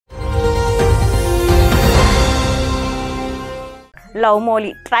Love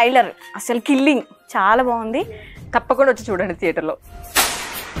Mouli trailer అసలు killing చాలా బాగుంది. తప్పకుండా వచ్చి చూడండి థియేటర్లో.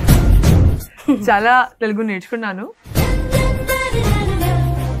 చాలా తెలుగు నేర్చుకున్నాను.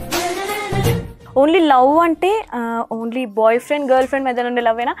 ఓన్లీ లవ్ అంటే only boy friend girl friend మధ్య నుండి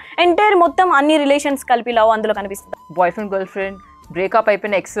లవ్ అయినా ఎంటైర్ మొత్తం అన్ని రిలేషన్స్ కలిపి లవ్ అందులో కనిపిస్తుంది. Boy friend girl friend breakup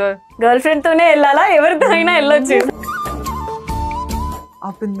అయిపోయిన ఎక్స్ గర్ల్ ఫ్రెండ్ తోనే వెళ్ళాలా, ఎవరితో అయినా వెళ్ళొచ్చు.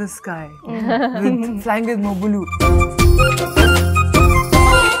 Up in the sky, flying with Mouli.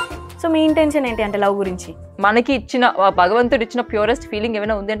 So me intention ఏంటి అంటే లవ్ గురించి? మనకి ఇచ్చిన భగవంతుడు ఇచ్చిన ప్యూరెస్ట్ ఫీలింగ్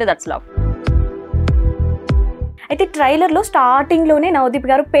ఏమైనా ఉంది అంటే దట్స్ లవ్. అయితే ట్రైలర్ లో స్టార్టింగ్ లోనే నవదీప్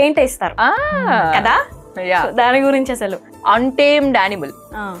గారు పెయింట్ వేస్తారు కదా, దాని గురించి అసలు untamed animal.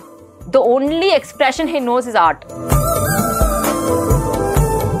 The only expression he knows is art.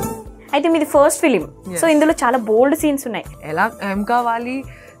 అయితే మీది ఫస్ట్ ఫిలిం, సో ఇందులో చాలా బోల్డ్ సీన్స్ ఉన్నాయి. ఎలా ఏం కావాలి,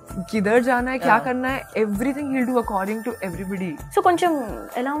 కిదర్ జానా క్యా కర్నా, everything he'll do according to everybody. So కొంచెం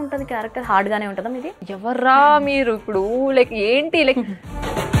ఎలా ఉంటుంది క్యారెక్టర్, హార్డ్ గానే ఉంటుందా మీది? ఎవర్రా మీరు ఇప్పుడు లైక్ ఏంటి లైక్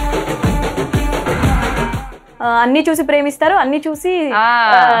అన్ని చూసి ప్రేమిస్తారు, అన్ని చూసి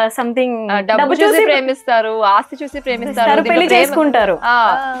సంథింగ్ డబ్బు చూసి ప్రేమిస్తారు, ఆస్తి చూసి ప్రేమిస్తారు, పెళ్లి చేసుకుంటారు.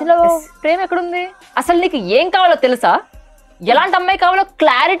 ప్రేమ ఎక్కడుంది? అసలు నీకు ఏం కావాలో తెలుసా? ఎలాంటి అమ్మాయి కావాలో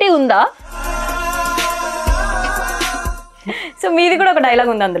క్లారిటీ ఉందా? సో మీది కూడా ఒక డైలాగ్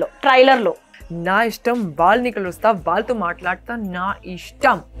ఉంది అందులో ట్రైలర్ లో, నా ఇష్టం వాళ్ళని కలుస్తా, వాళ్ళతో మాట్లాడతా, నా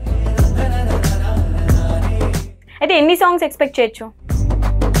ఇష్టం. అయితే ఎన్ని సాంగ్స్ ఎక్స్పెక్ట్ చేయొచ్చు?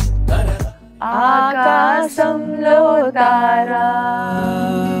 ఆకాశంలో తారా.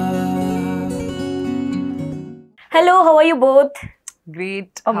 Hello, how are you both?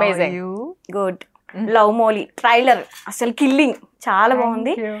 Great, amazing, good. Love Mouli trailer అసలు కిల్లింగ్ చాలా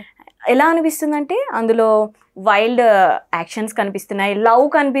బాగుంది. ఎలా అనిపిస్తుంది అంటే అందులో వైల్డ్ యాక్షన్స్ కనిపిస్తున్నాయి, లవ్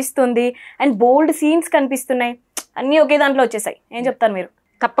కనిపిస్తుంది, అండ్ బోల్డ్ సీన్స్ కనిపిస్తున్నాయి, అన్ని ఒకే దాంట్లో వచ్చేసాయి. ఏం చెప్తారు మీరు?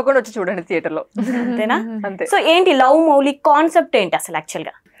 తప్పకుండా వచ్చి చూడండి థియేటర్లో. అంతేనా? అంతే. సో ఏంటి లవ్ మౌలి కాన్సెప్ట్ ఏంటి అసలు యాక్చువల్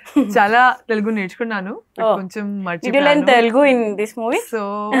గా? చాలా తెలుగు నేర్చుకున్నాను, కొంచెం మర్చిపోయాను Telugu in this movie. So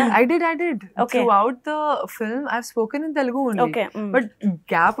I did throughout the film I've spoken in Telugu only, but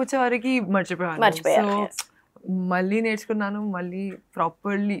gap వచ్చే వరకు మర్చిపోయాను. సో మళ్ళీ నేర్చుకున్నాను, మళ్ళీ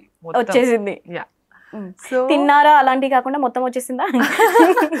ప్రాపర్లీ వచ్చేసింది. యా. సో తిన్నారా అలాంటివి కాకుండా మొత్తం వచ్చేసిందా?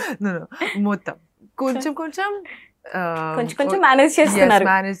 మొత్తం కొంచెం కొంచెం కొంచెం మేనేజ్ చేస్తున్నారు.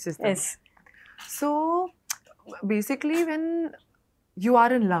 So basically when you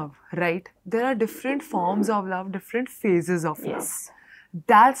are in love, right, there are different forms of love, different phases of love.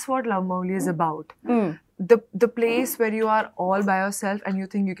 That's what Love Mouli is about. The place where you are all by yourself and you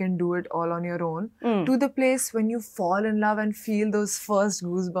think you can do it all on your own, to the place when you fall in love and feel those first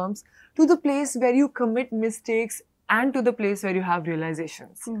goosebumps, to the place where you commit mistakes, and to the place where you have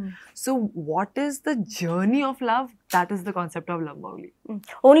realizations. So what is the journey of love? That is the concept of Love Mouli.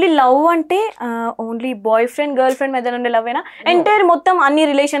 Only love అంటే only boy friend girl friend మధ్య నుండి love అయినా entire మొత్తం అన్ని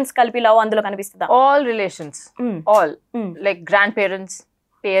relations కలిపి love అందులో కనిపిస్తుందా? All relations, all like grand parents,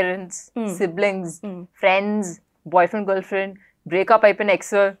 parents, siblings, friends, boy friend girl friend, breakup అయిపోయిన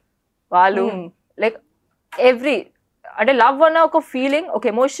ఎక్స్ వాళ్ళు, లైక్ ఎవ్రీ అంటే లవ్ అన్న ఒక ఫీలింగ్, ఒక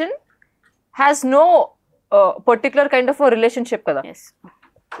emotion has no particular kind of a relationship kada. Yes.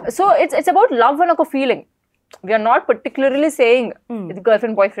 So it's about love and a feeling. We are not particularly saying it's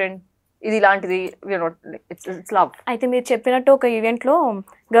girlfriend boyfriend ఇది ఇలాంటిది. We are not, it's love. అయితే మీరు చెప్పినట్టు ఒక event లో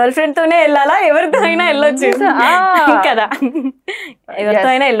girl friend తోనే వెళ్ళాలా, ఎవరితో అయినా వెళ్ళొచ్చు కదా, ఎవరితో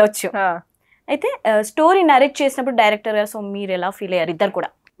అయినా వెళ్ళొచ్చు. అయితే స్టోరీ నరేట్ చేసినప్పుడు డైరెక్టర్ గారు, సో మీరు ఎలా ఫీల్ అయ్యారు ఇద్దరు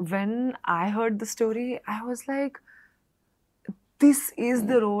కూడా? When I heard the story I was like, this is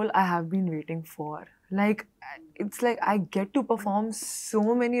the role I have been waiting for. Like it's like I get to perform so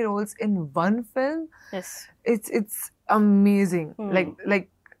many roles in one film. Yes, it's amazing. Like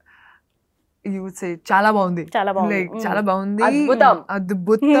you would say chala baundi, like chala baundi,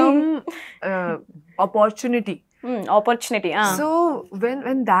 adbhutam opportunity. So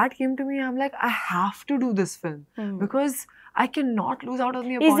when that came to me, I'm like, I have to do this film because I cannot lose out on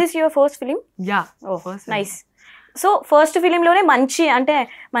the opportunity. Is this your first film? Yeah. Oh, first nice. So first film లోనే మంచి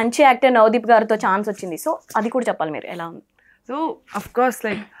actor Navdeep గారితో chance వచ్చింది. So అది కూడా చెప్పాలి మీరు, ఎలా ఉంది? So of course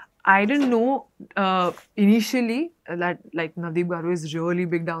like I didn't know initially that like Navdeep garu is really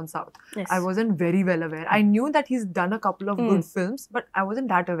big down south. Yes. I wasn't very well aware. I knew that he's done a couple of good films, but I wasn't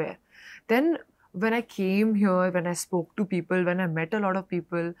that aware. Then when I came here, when I spoke to people, when I met a lot of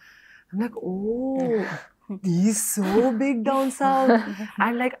people, I'm like, oh, he's so big down south.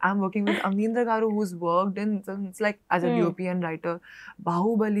 And like I'm working with Avaneendra garu, who's worked in films like as a European writer,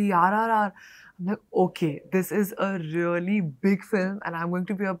 Bahubali, RRR. I'm like, okay, this is a really big film and I'm going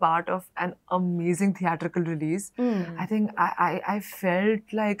to be a part of an amazing theatrical release. I think I felt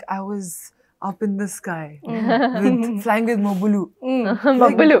like I was up in the sky flying with Mouli.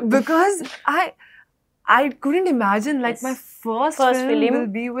 Because I couldn't imagine like my first film will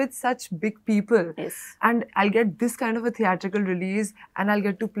be with such big people. Yes. And I'll get this kind of a theatrical release and I'll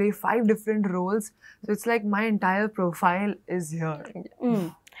get to play 5 different roles. So it's like my entire profile is here.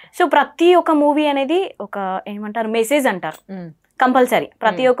 So ప్రతి ఒక్క movie అనేది ఒక ఏమంటారు message అంటారు compulsory.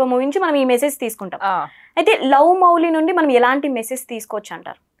 ప్రతి ఒక్క movie నుంచి మనం ఈ మెసేజ్ తీసుకుంటాం. అయితే లవ్ మౌలి నుండి మనం ఎలాంటి మెసేజ్ తీసుకోవచ్చు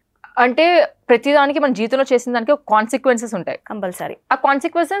అంటారు? అంటే ప్రతిదానికి మన జీవితంలో చేసిన దానికి ఒక కాన్సిక్వెన్సెస్ ఉంటాయి కంపల్సరీ. ఆ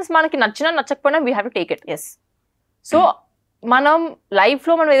కాన్సిక్వెన్సెస్ మనకి నచ్చినా నచ్చకపోయినా we have to take it. Yes. So మనం లైఫ్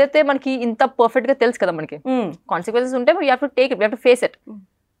లో మనం ఏదైతే మనకి ఇంత పర్ఫెక్ట్ గా తెలుసు కదా మనకి కాన్సిక్వెన్సెస్ ఉంటే we have to take it, we have to face it.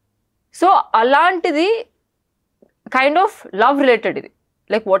 So అలాంటిది కైండ్ ఆఫ్ లవ్ రిలేటెడ్ ఇది.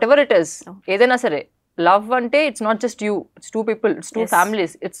 Like what ever it is, ఏదైనా సరే లవ్ అంటే it's not just you, it's 2 people, it's 2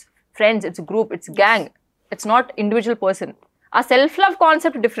 families, it's friends, it's group, it's gang, it's not individual person. ఆ self love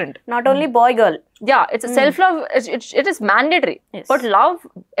concept different. Not only boy girl. Yeah, it's a self love. It is mandatory. Yes. But love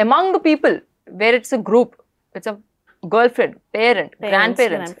among the people, where it's a group, it's a girlfriend, parents,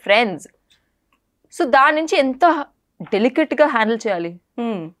 grandparents, friends. So దాని నుంచి ఎంత delicate గా handle చేయాలి.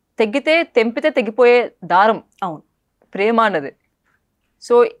 తెగితే తెంపితే తెగిపోయే దారం అవును ప్రేమ అన్నది.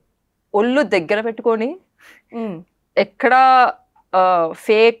 So ఒళ్ళు దగ్గర పెట్టుకొని ఎక్కడ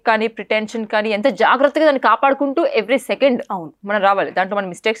ఫేక్ కానీ ప్రిటెన్షన్ కానీ ఎంత జాగ్రత్తగా దాన్ని కాపాడుకుంటూ ఎవ్రీ సెకండ్ అవును మనం రావాలి. దాంట్లో మనం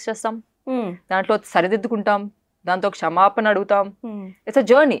మిస్టేక్స్ చేస్తాం, దాంట్లో సరిదిద్దుకుంటాం, దాంతో క్షమాపణ అడుగుతాం. It's a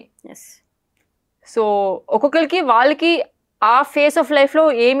journey. సో ఒక్కొక్కరికి వాళ్ళకి ఆ ఫేస్ ఆఫ్ లైఫ్ లో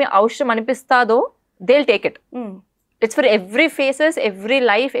ఏమి అవసరం అనిపిస్తాదో they will take it. It's for every faces, every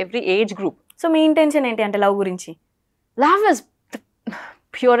life, every age group. So me intention ఏంటి అంటే లవ్ గురించి? Love is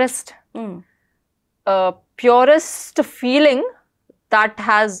purest feeling that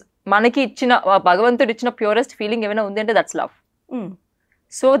has మనకి ఇచ్చిన భగవంతుడు ఇచ్చిన ప్యూరెస్ట్ ఫీలింగ్ ఏమైనా ఉంది అంటే దట్స్ లవ్.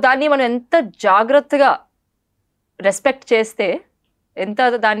 సో దాన్ని మనం ఎంత జాగ్రత్తగా రెస్పెక్ట్ చేస్తే, ఎంత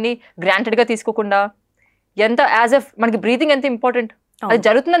దాన్ని గ్రాంటెడ్గా తీసుకోకుండా, ఎంత యాజ్ ఎఫ్ మనకి బ్రీతింగ్ ఎంత ఇంపార్టెంట్ అది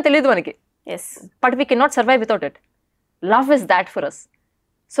జరుగుతుందని తెలియదు మనకి, but we can not survive without it. Love is that for us.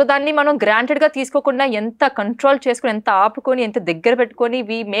 So దాన్ని మనం గ్రాంటెడ్గా తీసుకోకుండా ఎంత కంట్రోల్ చేసుకొని, ఎంత ఆపుకొని, ఎంత దగ్గర పెట్టుకొని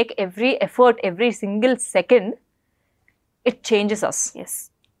we make every effort, every single second, it changes us.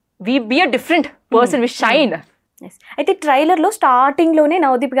 We be a different person, we shine. అయితే ట్రైలర్ లో స్టార్టింగ్ లోనే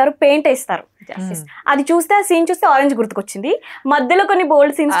నవదీప్ గారు పెయింట్ వేస్తారు. అది చూస్తే ఆ సీన్ చూస్తే ఆరెంజ్ గుర్తుకొచ్చింది, మధ్యలో కొన్ని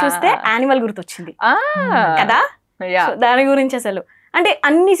బోల్డ్ సీన్స్ చూస్తే యానిమల్ గుర్తొచ్చింది కదా. దాని గురించి అసలు అంటే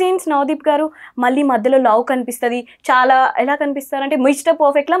అన్ని సీన్స్ నవదీప్ గారు మళ్ళీ మధ్యలో లవ్ కనిపిస్తుంది. చాలా ఎలా కనిపిస్తారు అంటే మిస్టర్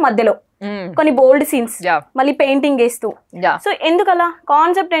పర్ఫెక్ట్ లా మధ్యలో కొన్ని బోల్డ్ సీన్స్ మళ్ళీ పెయింటింగ్ వేస్తూ. సో ఎందుకు అలా?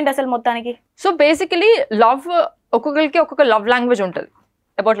 కాన్సెప్ట్ ఏంటి అసలు మొత్తానికి? సో బేసికలీ లవ్ ఒక్కొక్కరికి ఒక్కొక్క లవ్ లాంగ్వేజ్ ఉంటుంది.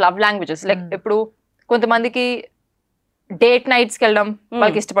 అబౌట్ లవ్ లాంగ్వేజెస్ లైక్ ఇప్పుడు కొంతమందికి డేట్ నైట్స్ కి వెళ్ళడం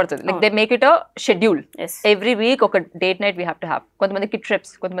వాళ్ళకి ఇష్టపడుతుంది. Like they make it a schedule, every week ఒక date night we have to have. కొంతమందికి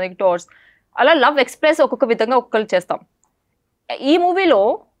ట్రిప్స్, కొంతమందికి టూర్స్. అలా లవ్ ఎక్స్ప్రెస్ ఒక్కొక్క విధంగా ఒక్కొక్కరు చేస్తాం. ఈ మూవీలో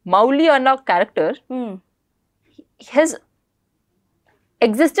మౌలి అన్న character his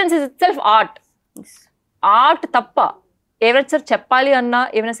existence is it self art. Art తప్ప ఎవరైనా సరే చెప్పాలి అన్నా,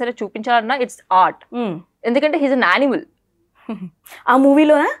 ఏమైనా సరే చూపించాలన్నా ఇట్స్ ఆర్ట్. ఎందుకంటే హీస్ అన్ యానిమల్. ఆ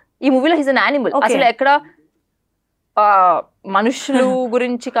మూవీలోనా? ఈ మూవీలో హీస్ అన్ యానిమల్. అసలు ఎక్కడ మనుషులు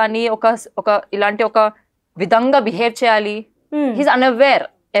గురించి కానీ ఒక ఇలాంటి ఒక విధంగా బిహేవ్ చేయాలి, హీస్ అన్అవేర్,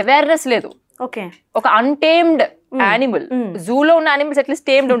 అవేర్నెస్ లేదు. ఒక అన్టేమ్డ్ యానిమల్. జూలో ఉన్న యానిమల్స్ అట్లీస్ట్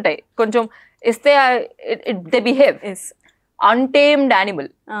టేమ్డ్ ఉంటాయి, కొంచెం ఇస్తే they behave. Untamed animal.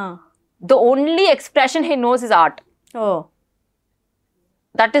 The only expression he knows is art.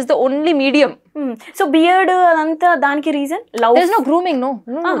 That is the only medium. So beard adanta daniki reason? Love? There's no grooming, no.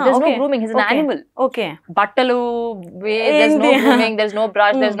 There's no grooming. He's an animal. Battalu, there's no grooming, there's no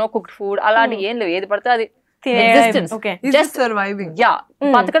brush, there's no cooked food. Alani em levu, edi padthe adi existence. He's just surviving. Yeah.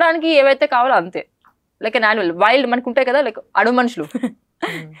 Batakaniki evaithe kavalo ante. Like an animal. Wild maniki untayi kada, like adu manusulu.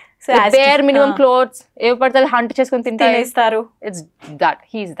 So bare minimum clothes, evi padthe hunt cheskoni tintaru. It's that.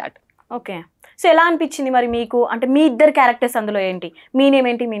 He's that. Okay. So ఎలా అనిపించింది మరి మీకు? అంటే మీ ఇద్దరు characters అందులో ఏంటి? మీ name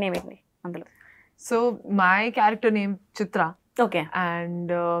ఏంటి, మీ name ఏంటి అందులో? So my character name Chitra. Okay.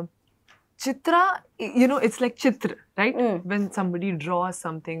 And Chitra, you know, it's like chitra, right? When somebody draws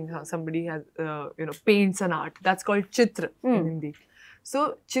something, somebody has paints an art, that's called chitra in Hindi. So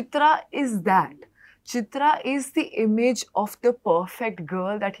chitra is that. Chitra is the image of the perfect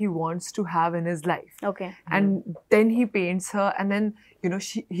girl that he wants to have in his life. Okay. And then he paints her, and then, you know,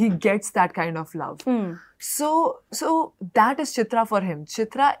 he gets that kind of love. So that is Chitra for him.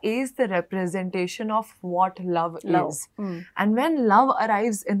 Chitra is the representation of what love is. And when love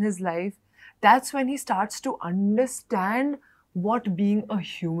arrives in his life, that's when he starts to understand what being a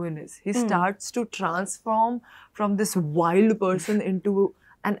human is. He starts to transform from this wild person into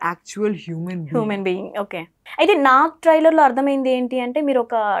an actual human being. Okay. అయితే నాకు ట్రైలర్లో అర్థమైంది ఏంటి అంటే, మీరు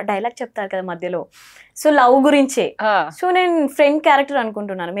ఒక dialogue చెప్తారు కదా మధ్యలో, సో లవ్ గురించే. సో నేను ఫ్రెండ్ క్యారెక్టర్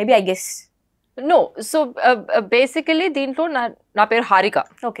అనుకుంటున్నాను, maybe I guess. No, so basically దీంట్లో నా పేరు హారిక.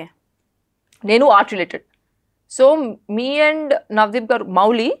 ఓకే. నేను art related. So me and Navdeep గారు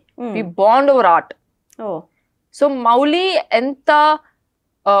మౌలి, వి bond over art. So Mouli ఎంత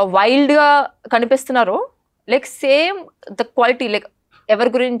వైల్డ్గా కనిపిస్తున్నారో, like same the quality, like ఎవరి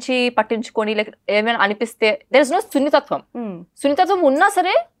గురించి పట్టించుకొని లైక్ ఏమైనా అనిపిస్తే దెర్ ఇస్ నో సున్నితత్వం. సున్నితత్వం ఉన్నా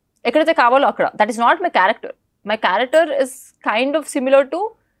సరే ఎక్కడైతే కావాలో అక్కడ. That is not my character. My character is kind of similar to,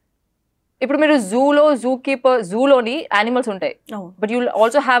 ఇప్పుడు మీరు జూ కీపర్, జూలోని యానిమల్స్ ఉంటాయి, but you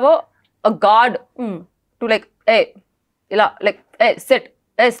also have a God to like ఏ ఇలా like A set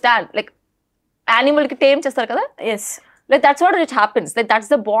a stand, like animal కి టేమ్ చేస్తారు కదా. Yes, like that's what it happens. Like that's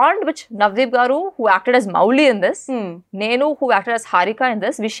the bond which Navdeep garu, who acted as Mouli in this, Nenu, who acted as Harika in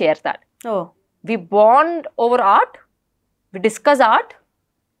this, we share that. We bond over art, we discuss art,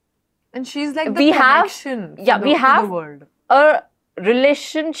 and she's like the connection we have the world. A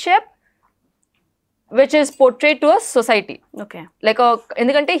relationship which is portrayed to a society. Okay. Like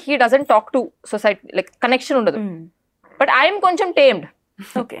endukante he doesn't talk to society, like connection undadu. But I am koncham tamed.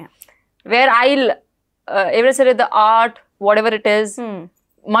 Okay. Where I'll every say the art, whatever it is,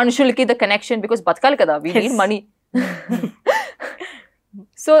 manushulki the connection, because batkali kada, we need money.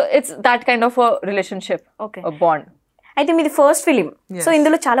 So it's that kind of a relationship, okay, a bond. అయితే మీది first film, so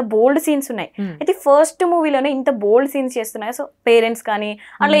ఇందులో చాలా bold scenes ఉన్నాయి. అయితే first మూవీలోనే ఇంత bold scenes చేస్తున్నాయి, so parents కానీ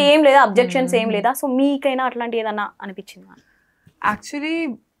అట్లా ఏం లేదా, అబ్జెక్షన్స్ ఏం లేదా, సో మీకైనా అట్లాంటి ఏదన్నా అనిపించిందా? Actually,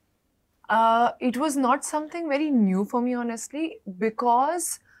 it was not something very new for me, honestly, because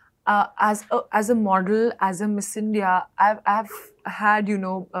as a model, as a Miss India, I've had, you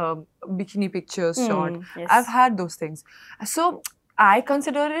know, bikini pictures shot. Yes. I've had those things. So I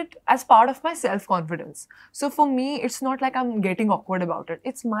consider it as part of my self-confidence. So for me, it's not like I'm getting awkward about it.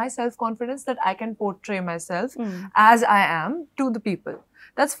 It's my self-confidence that I can portray myself as I am to the people.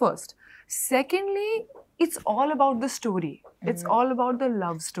 That's first. Secondly, it's all about the story. It's all about the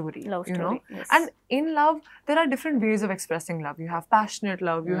love story. You know? Yes. And in love, there are different ways of expressing love. You have passionate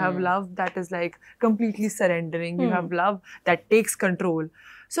love. You have love that is like completely surrendering. You have love that takes control.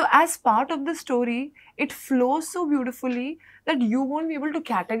 So as part of the story, it flows so beautifully that you won't be able to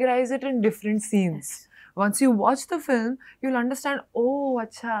categorize it in different scenes. Yes. Once you watch the film, you'll understand, oh,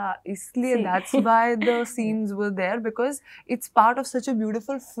 acha, isliye that's why the scenes were there, because it's part of such a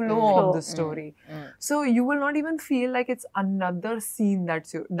beautiful flow of the story. So you will not even feel like it's another scene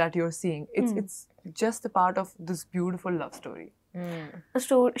that you're seeing. It's just a part of this beautiful love story.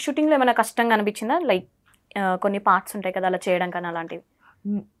 Shooting లో ఏమైనా కష్టంగా అనిపించిందా? Like కొన్ని parts ఉంటాయి కదా అలా చేయడం కానీ అలాంటివి?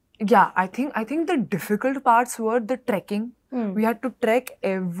 Yeah, I think the difficult parts were the trekking. We had to trek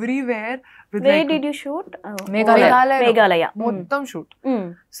everywhere. With Where did you shoot? Meghalaya. Mottam shoot.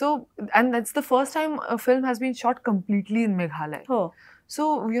 So, and that's the first time a film has been shot completely in Meghalaya. Oh. So,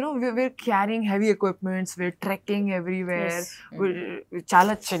 you know, we're carrying heavy equipments, we're trekking everywhere. Yes. We're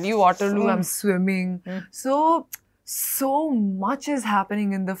chala chilli Waterloo, I'm swimming. So much is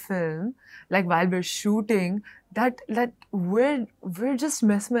happening in the film, like while we're shooting, that we're just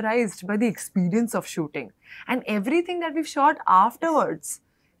mesmerized by the experience of shooting. And everything that we've shot afterwards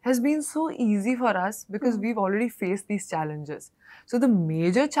has been so easy for us because we've already faced these challenges. So the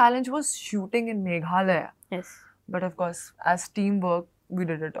major challenge was shooting in Meghalaya. Yes. But of course, as teamwork, we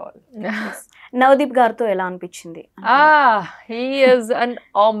did it all. Navdeep గారితో ఎలా అనిపించింది? He is an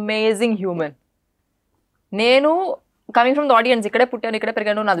amazing human. నేను coming from the audience, ఇక్కడే పుట్టాను, ఇక్కడే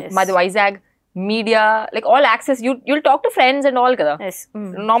పెరిగాను, మాది Vizag, media, like all access, you'll talk to friends and all కదా,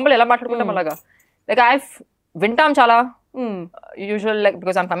 నార్మల్ ఎలా మాట్లాడుకుంటాం అలాగా. లైక్ ఐ వింటాం చాలా usual, like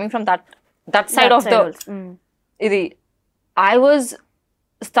because I'm coming from that side of the ఇది. ఐ వాజ్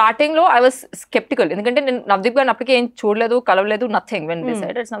స్టార్టింగ్ లో ఐ వాజ్ స్కెప్టికల్, ఎందుకంటే నేను నవదీప్ గారిని అప్పటికే ఏం చూడలేదు, కలవలేదు, nothing. When they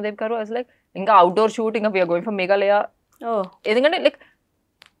said it's Navdeep గారు, ఐ వాజ్ లైక్ ఇంకా అవుట్డోర్ షూట్, ఇంకా వీఆర్ గోయింగ్ ఫ్రమ్ మేఘాలయ. ఎందుకంటే like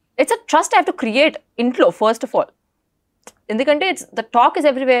it's a trust I have to create ఇంట్లో ఫస్ట్ ఆఫ్ ఆల్, ఎందుకంటే it's the talk is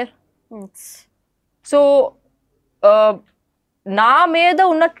everywhere. So నా మీద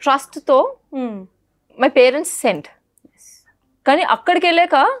ఉన్న ట్రస్ట్తో మై పేరెంట్స్ సెంట్. కానీ అక్కడికి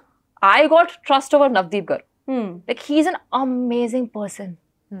వెళ్ళాక I got trust over Navdeep garu. Like he's an amazing person.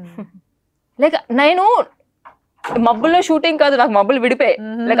 Like నేను మబ్బుల్లో షూటింగ్ కాదు, నాకు మబ్బులు విడిపోయి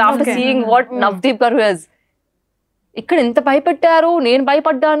like after seeing what Navdeep గారు ఇస్. ఇక్కడ ఎంత భయపెట్టారు, నేను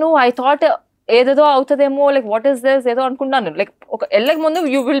భయపడ్డాను. ఐ థాట్ ఏదేదో అవుతుందేమో, లైక్ వాట్ ఈస్ దిస్ ఏదో అనుకున్నాను. లైక్ ఒక వెళ్ళక ముందు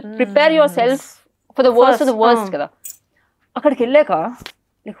you will prepare your self for the worst of the worst కదా. అక్కడికి వెళ్ళాక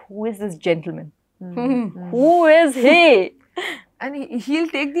like who is this gentlemen, who is he? And he'll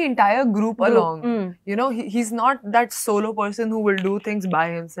take the entire group along. You know, he's not that solo person who will do things by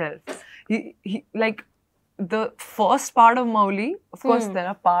himself. He like the first part of Mouli, of course there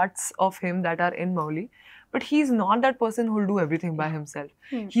are parts of him that are in Mouli, but he's not that person who will do everything by himself.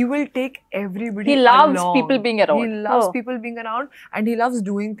 He will take everybody He loves along. people being around. He loves people being around, and he loves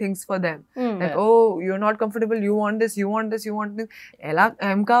doing things for them. Like, oh, you're not comfortable, you want this, you want this, you want this. Ela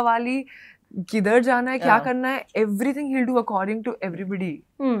MK wali किधर जाना है, क्या करना है, everything he'll do according to everybody.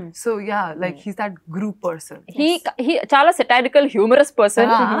 So yeah, like he's that group person. He చాలా satirical, humorous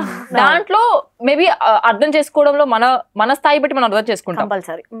person. దాంట్లో maybe అర్థం చేసుకోవడంలో మన స్థాయి బట్టి మనం అర్థం చేసుకుంటాం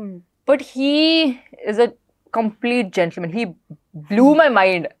compulsory. But he is a complete gentlemen. He blue my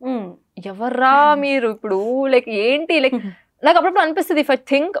mind. ఎవర్రా మీరు ఇప్పుడు, లైక్ ఏంటి, లైక్ నాకు అప్పుడప్పుడు అనిపిస్తుంది, ఇఫ్ ఐ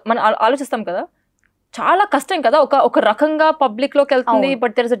థింక్ మనం ఆలోచిస్తాం కదా, చాలా కష్టం కదా ఒక రకంగా పబ్లిక్ లోకి వెళ్తుంది,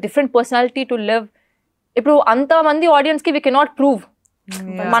 but there is a different personality to live. ఇప్పుడు అంత మంది ఆడియన్స్ కి వీ కెనాట్ ప్రూవ్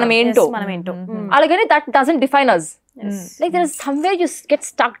మనం ఏంటో, అలాగని that doesn't define us. Like there is somewhere you get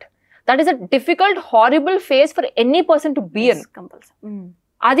stucked. That is a difficult horrible face for any person to be in.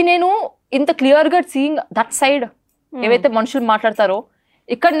 అది నేను ఇంత క్లియర్ గా సీయింగ్ దట్ సైడ్, ఏవైతే మనుషులు మాట్లాడతారో,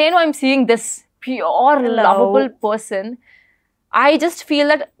 ఇక్కడ నేను I'm seeing this pure lovable person. I just feel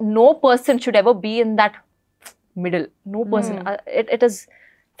that no person should ever be in that middle. No person. It is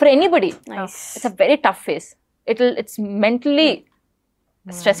for anybody. Nice. It's a very tough phase. It's mentally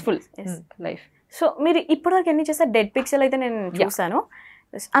stressful life. So మీరు ఇప్పటివరకు ఎన్ని చేస్తారు? Dead pixel అయితే నేను చూసాను.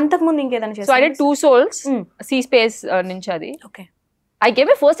 అంతకుముందు ఇంకేదైనా చేశారు? So I did 2 Souls, C-Space నుంచి అది. Okay. I gave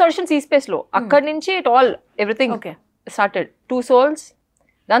my first audition C-Space లో. అక్కడి నుంచి everything started. 2 Souls.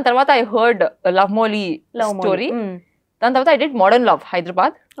 దాని తర్వాత I heard Love Mouli story. దాని తర్వాత I did modern love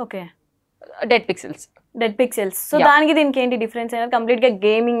Hyderabad. Okay. Dead pixels. So దానికి దీనికి ఏంటి డిఫరెన్స్? అయినా కంప్లీట్ గా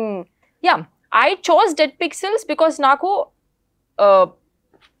gaming. Yeah, I chose dead pixels because నాకు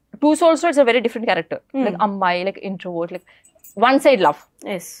 2 Souls లో it's a very different character. Like అమ్మాయి, like introvert, like one side love.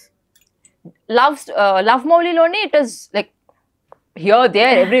 Love మౌలీలోని it is like here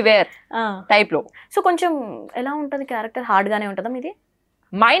there everywhere type లో. So కొంచెం ఎలా ఉంటుంది character? Hard గానే ఉంటుందా మీది?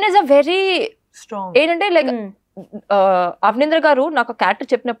 Mine is a very strong. ఏంటంటే లైక్ అవనీంద్ర గారు నాకు క్యారెక్టర్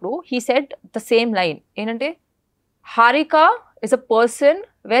చెప్పినప్పుడు he said the same line ఏంటంటే, Harika is a person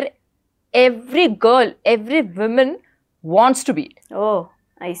where every girl, every women wants to be. Oh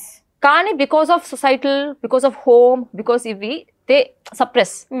nice. కానీ because of societal, because of home, because ఇవి they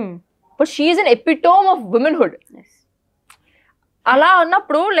suppress. But she is an epitome of womanhood. అలా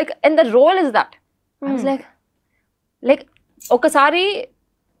అన్నప్పుడు like and the role is that. Like ఒకసారి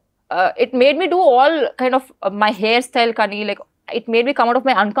it made me do all kind of my hairstyle kani, like it made me come out of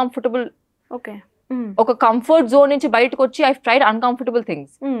my uncomfortable. Okay. Oka comfort zone nunchi bayitiki vachi I've tried uncomfortable things,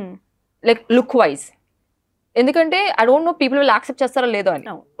 like look wise. Endukante I don't know people will accept chestara ledo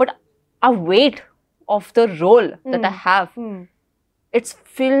ani, but a weight of the role that I have, it's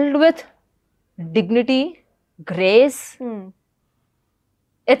filled with dignity, grace.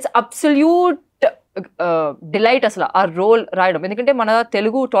 It's absolute delight అసలు ఆ role రాయడం. ఎందుకంటే మన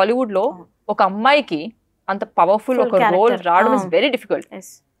తెలుగు టాలీవుడ్ లో ఒక అమ్మాయికి అంత powerful ఒక రోల్ రావడం ఇస్ వెరీ డిఫికల్ట్.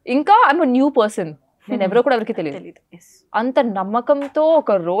 ఇంకా ఐఎమ్ న్యూ పర్సన్, నేను ఎవరో కూడా ఎవరికి తెలియదు. అంత నమ్మకంతో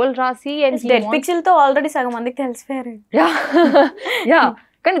ఒక రోల్ రాసి డెడ్ పిక్సెల్ తో ఆల్రెడీ సగం మందికి తెలిసిపోయారు. యా,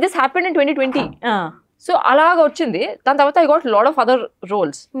 కానీ దిస్ హ్యాపెండ్ ఇన్ 2020. సో అలాగా వచ్చింది. దాని తర్వాత I got lot of other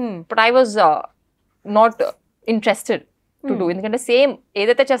roles, but I was not interested to do. ఎందుకంటే సేమ్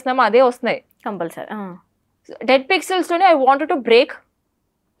ఏదైతే చేస్తున్నామో అదే వస్తున్నాయి కంపల్సరీ. డెడ్ పిక్సెల్స్ లోనే ఐ వాంటెడ్ టు బ్రేక్.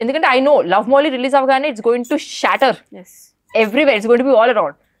 ఎందుకంటే I know love Mouli release అవగానే it's going to shatter everywhere, it's going to be all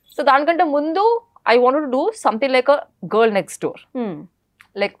around. So దానికంటే ముందు I wanted to do something like a girl next door,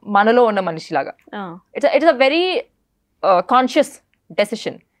 like మనలో ఉన్న మనిషి లాగా. It's a very conscious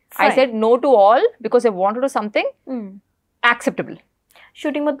decision. I said no to all because I wanted to do something acceptable.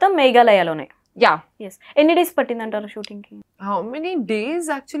 Shooting మొత్తం మేఘాలయలోనే. Yeah. Yes. ఎన్ని days పట్టింది అంటారు shooting కి? How many days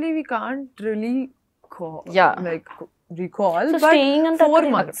actually we can't really call. Yeah. Like recall, So but staying anta 4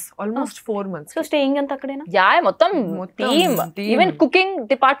 akkadena? months, almost 4 months. So staying అంత అక్కడేనా? Yeah, మొత్తం team. Even cooking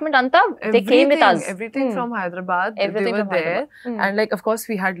department anta, they came with us. Everything from Hyderabad, Everything they were from there. Hyderabad. And like, of course,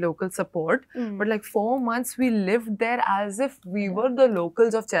 we had local support. But like 4 months, we lived there as if we were the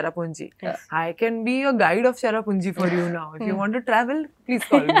locals of Cherrapunji. I can be a guide of Cherrapunji for you now. If you want to travel, please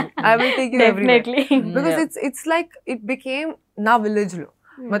call me. I will take you everywhere. Definitely. Because it's like, it became na village lo.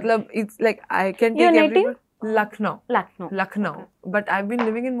 Matlab, it's like, I can Your take native? everywhere. Lucknow. But I've been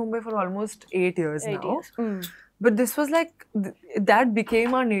living in Mumbai for almost 8 years now. But this was like, that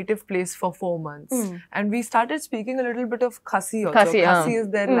became our native place for 4 months. And we started speaking a little bit of Khasi also. Khasi is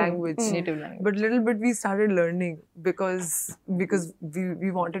their language. Native language. But little bit we started learning because we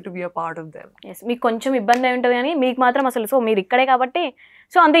wanted to be a part of them. Yes మీకు కొంచెం ఇబ్బంది అయి ఉంటుంది కానీ మీకు మాత్రం అసలు so మీరు ఇక్కడే కాబట్టి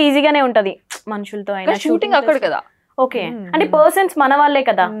సో అంత ఈజీగానే ఉంటది మనుషులతో అయినా. షూటింగ్ అక్కడ కదా. ఓకే, అంటే పర్సన్స్ మన వాళ్ళే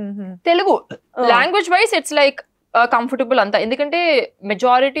కదా. Telugu language vice it's like comfortable అంతా, ఎందుకంటే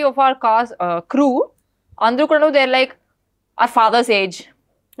majority of our cost crew అందరూ కూడా they are like our fathers age.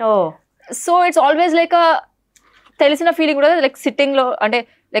 So it's always like తెలిసిన ఫీలింగ్ కూడా లైక్ సిట్టింగ్ లో, అంటే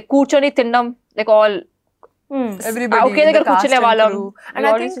లైక్ కూర్చొని తినడం, లైక్ ఆల్ Everybody, ఒకే దగ్గర కూర్చునే వాళ్ళం. And I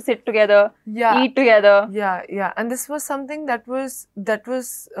think sit together, eat together. Yeah. And this was something that was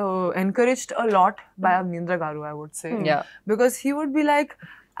encouraged a lot by Avaneendra garu, I would say. Because he would be like,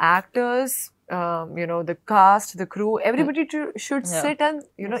 actors, the cast, the crew, everybody should sit and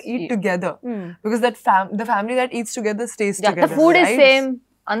eat together. Because the family that eats together stays together. The food is same.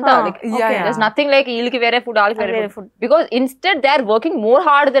 Anta, there's nothing like eeliki vere food, aaliki vere food. Because instead they are working more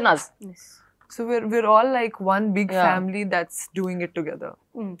hard than us. So we're all like one big family that's doing it together.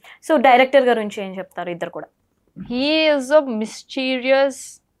 So director గురించి ఏం చెప్తారు ఇద్దరు కూడా? He is a mysterious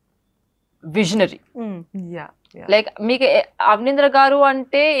visionary. Yeah. Like మీకు అవనీంద్ర గారు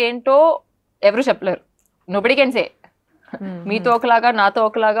అంటే ఏంటో ఎవరు చెప్పలేరు. Nobody can say. మీతో ఒకలాగా, నాతో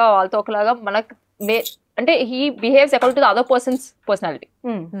ఒకలాగా, వాళ్ళతో ఒకలాగా, మనకు అంటే he behaves according to the other person's personality.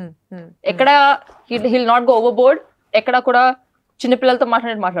 ఎక్కడ he'll not go overboard. ఎక్కడ కూడా చిన్నపిల్లలతో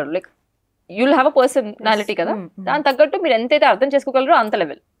మాట్లాడు. Like you'll have a personality కదా, దాని తగ్గట్టు మీరు ఎంతైతే అర్థం చేసుకోగలరో అంత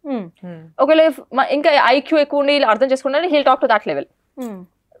లెవెల్. ఒకవేళ ఇంకా ఐక్యూ ఎక్కువ ఉండి అర్థం చేసుకుంటే he'll talk to that level.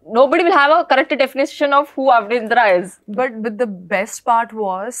 Nobody will have a correct definition of who Avaneendra is. But the best part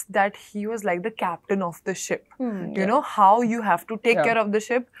was that he was like the captain of the ship. You know how you have to take care of the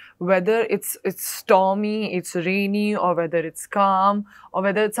ship, whether it's stormy, it's rainy, or whether it's calm, or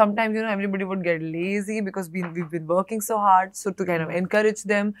whether sometimes everybody would get lazy because we've been working so hard, so to kind of encourage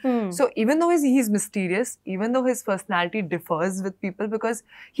them. So even though he's mysterious, even though his personality differs with people because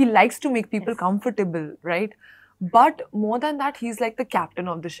he likes to make people comfortable, right? But more than that, he's like the captain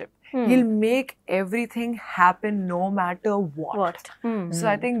of the ship. He'll make everything happen no matter what. So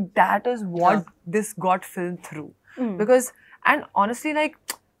I think that is what this got filmed through. Because, and honestly, like,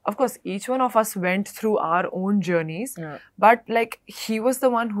 of course, each one of us went through our own journeys. But like, he was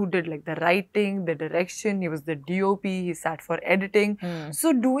the one who did like the writing, the direction, he was the DOP, he sat for editing.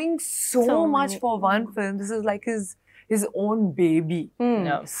 So doing so much for one film, this is like his own baby.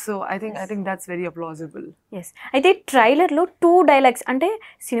 So I think that's very applaudable. Yes. అయితే trailer లో 2 dialogues, అంటే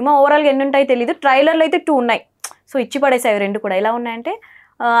cinema overall గా ఎన్ని ఉంటాయో తెలియదు, trailer లో అయితే 2 ఉన్నాయి. సో ఇచ్చి పడేసాయి రెండు కూడా. ఎలా ఉన్నాయంటే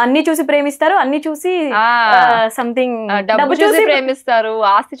అన్ని చూసి ప్రేమిస్తారు, అన్ని చూసి సంథింగ్ డబ్బు చూసి ప్రేమిస్తారు,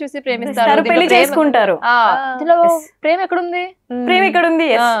 ఆస్తి చూసి ప్రేమిస్తారు, పెళ్లి చేసుకుంటారు. ప్రేమ ఎక్కడుంది? ప్రేమ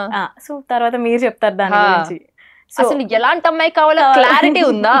ఎక్కడుంది? సో తర్వాత మీరు చెప్తారు దాని గురించి. అసలు ఎలాంటి అమ్మాయి కావాలో క్లారిటీ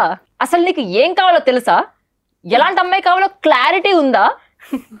ఉందా? అసలు నీకు ఏం కావాలో తెలుసా? ఎలాంటి అమ్మాయి కావాలో క్లారిటీ ఉందా?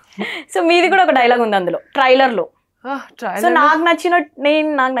 సో మీది కూడా ఒక డైలాగ్ ఉంది అందులో ట్రైలర్ లో. సో నాకు నచ్చిన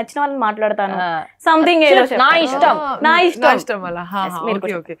వాళ్ళని మాట్లాడతాను, సంథింగ్ ఏదో నా ఇష్టం అలా.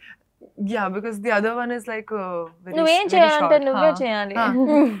 Okay. Yeah, because the other one is like నువ్వేం చేయాలంటే నువ్వే చేయాలి.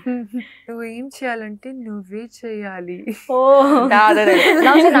 నువ్వేం చేయాలంటే నువ్వే చేయాలి.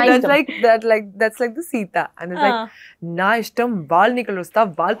 That's like the Sita, and it's like నా ఇష్టం, వాళ్ళు నీకు వస్తా,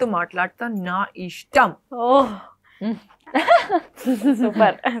 వాళ్ళతో మాట్లాడతా, నా ఇష్టం.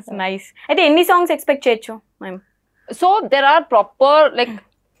 Super, nice. అయితే ఎన్ని సాంగ్స్ ఎక్స్పెక్ట్ చేయొచ్చు మేము? So there are proper like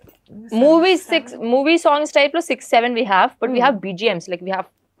movie songs type lo 6-7 we have, but we have BGMs, like we have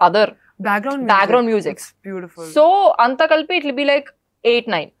other background music. It's beautiful. So anta kalpi it will be like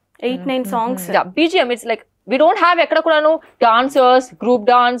 8-9 songs. Yeah, BGM, it's like we don't have ekkada kudanu dancers, group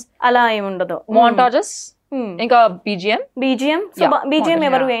dance ala em undadu, montages, inka BGM. So BGM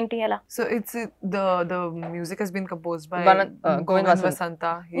evaru enti ala? So it's the music has been composed by Govind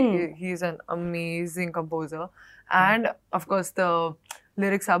Vasanta. He is an amazing composer, and of course the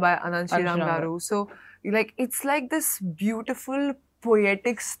lyrics are by Anand Sriram garu. So like it's like this beautiful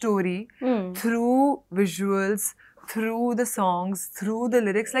poetic story through visuals, through the songs, through the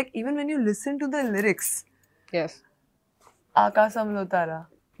lyrics. Like even when you listen to the lyrics, yes, Akasamlo Tara.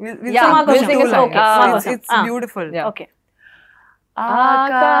 We'll Yeah, sing we'll sing two a song. lines. Ah. It's beautiful. Yeah. Okay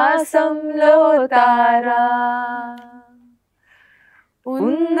Akasamlo Tara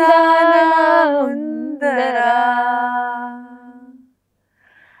Undana Undara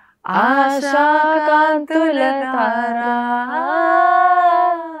Asha Kantula Tara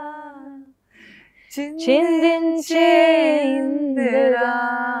Chindinche Indira.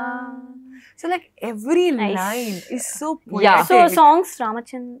 So like every Nice. line is so Yeah. poetic. So songs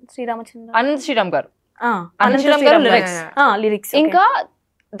Sriramachandra Anant Sriram గారు శ్రీరామ్ గారు lyrics. Lyrics ఇంకా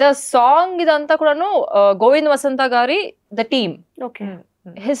the song ఇదంతా కూడాను గోవింద్ వసంత గారి the team, okay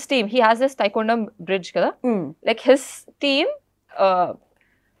his team, he has this టైకొండమ్ bridge కదా, like his team,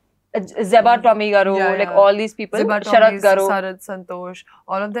 జబా Tommy గారు, Yeah, like yeah. All these people, Zibat Sarath Tomis, గారు, Sarad, Santosh,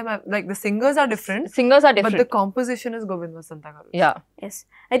 all of them have, like the singers are different, singers are but the different. composition is Govind Vasanta garu. Yeah, yes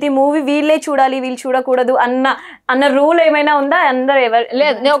అయితే ఈ movie వీళ్ళే చూడాలి వీళ్ళు చూడకూడదు అన్న rule ఏమైనా ఉందా? అందరు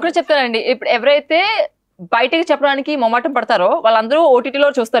లేదు నేను ఒకటే చెప్తానండి, ఇప్పుడు ఎవరైతే బయటకి చెప్పడానికి మొమాటం పడతారో వాళ్ళందరూ ఓటీటీలో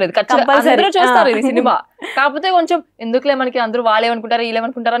చూస్తారు, ఇది ఖచ్చితంగా Compulsory. అందరూ చూస్తారు ఇది సినిమా. కాకపోతే కొంచెం ఎందుకులే మనకి అందరూ వాళ్ళేమనుకుంటారు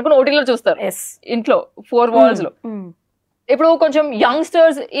వీళ్ళేమనుకుంటారు అనుకుని ఓటీటీలో చూస్తారు, ఎస్ ఇంట్లో 4 walls లో. ఇప్పుడు కొంచెం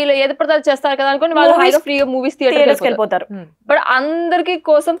యంగ్స్టర్స్ వీళ్ళు ఏది పడతారు చేస్తారు కదా అనుకుని వాళ్ళు Movies హాయిగా ఫ్రీగా మూవీస్ థియేటర్స్కి థియేటర్కి వెళ్ళిపోతారు. బట్ అందరికి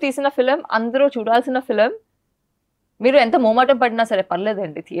కోసం తీసిన ఫిలిం, అందరూ చూడాల్సిన ఫిలిం. మీరు ఎంత మొమాటం పడినా సరే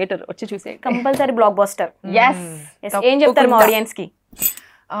పర్లేదండి, థియేటర్ వచ్చి చూసే కంపల్సరీ బ్లాక్ బస్టర్. ఎస్. ఏం చెప్తారు మా ఆడియన్స్ కి?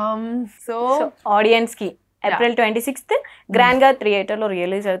 So ఆడియన్స్ కి ఏప్రిల్ 26th గ్రాండ్ గా థియేటర్ లో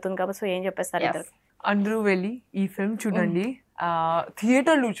రిలీజ్ అవుతుంది కాబట్టి సో ఏం చెప్పేస్తారు ఇద్దరు? అందరూ వెళ్ళి ఈ ఫిల్మ్ చూడండి,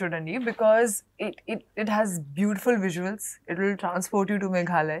 థియేటర్లో చూడండి, because it has beautiful visuals, it will transport you to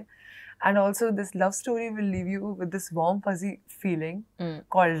Meghalaya, and also this love story will leave you with this warm fuzzy feeling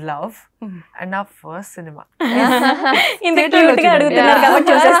called love, and our first cinema. ఇంత cute గా అడుగుతున్నారు కాబట్టి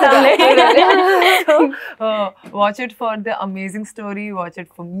చూసేస్తాంలే. Watch it for the amazing story, watch it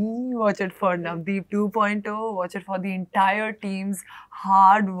for me, watch it for Navdeep 2.0, watch it for the entire team's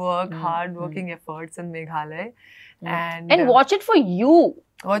hard working efforts in Meghalaya, and watch it for you,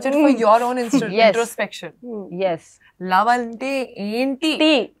 watch it for your own Yes. introspection. Yes. Love ante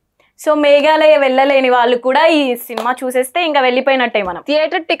enti. So Meghalaya వెళ్ళలేని వాళ్ళు కూడా ఈ cinema చూసేస్తే ఇంకా వెళ్ళిపోయినట్టే మనం.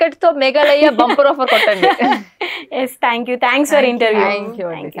 Theatre ticket తో Meghalaya bumper offer కొట్టండి. Yes thank you, thanks for interview. Thank you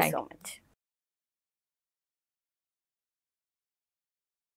అండి, thank you thank so much.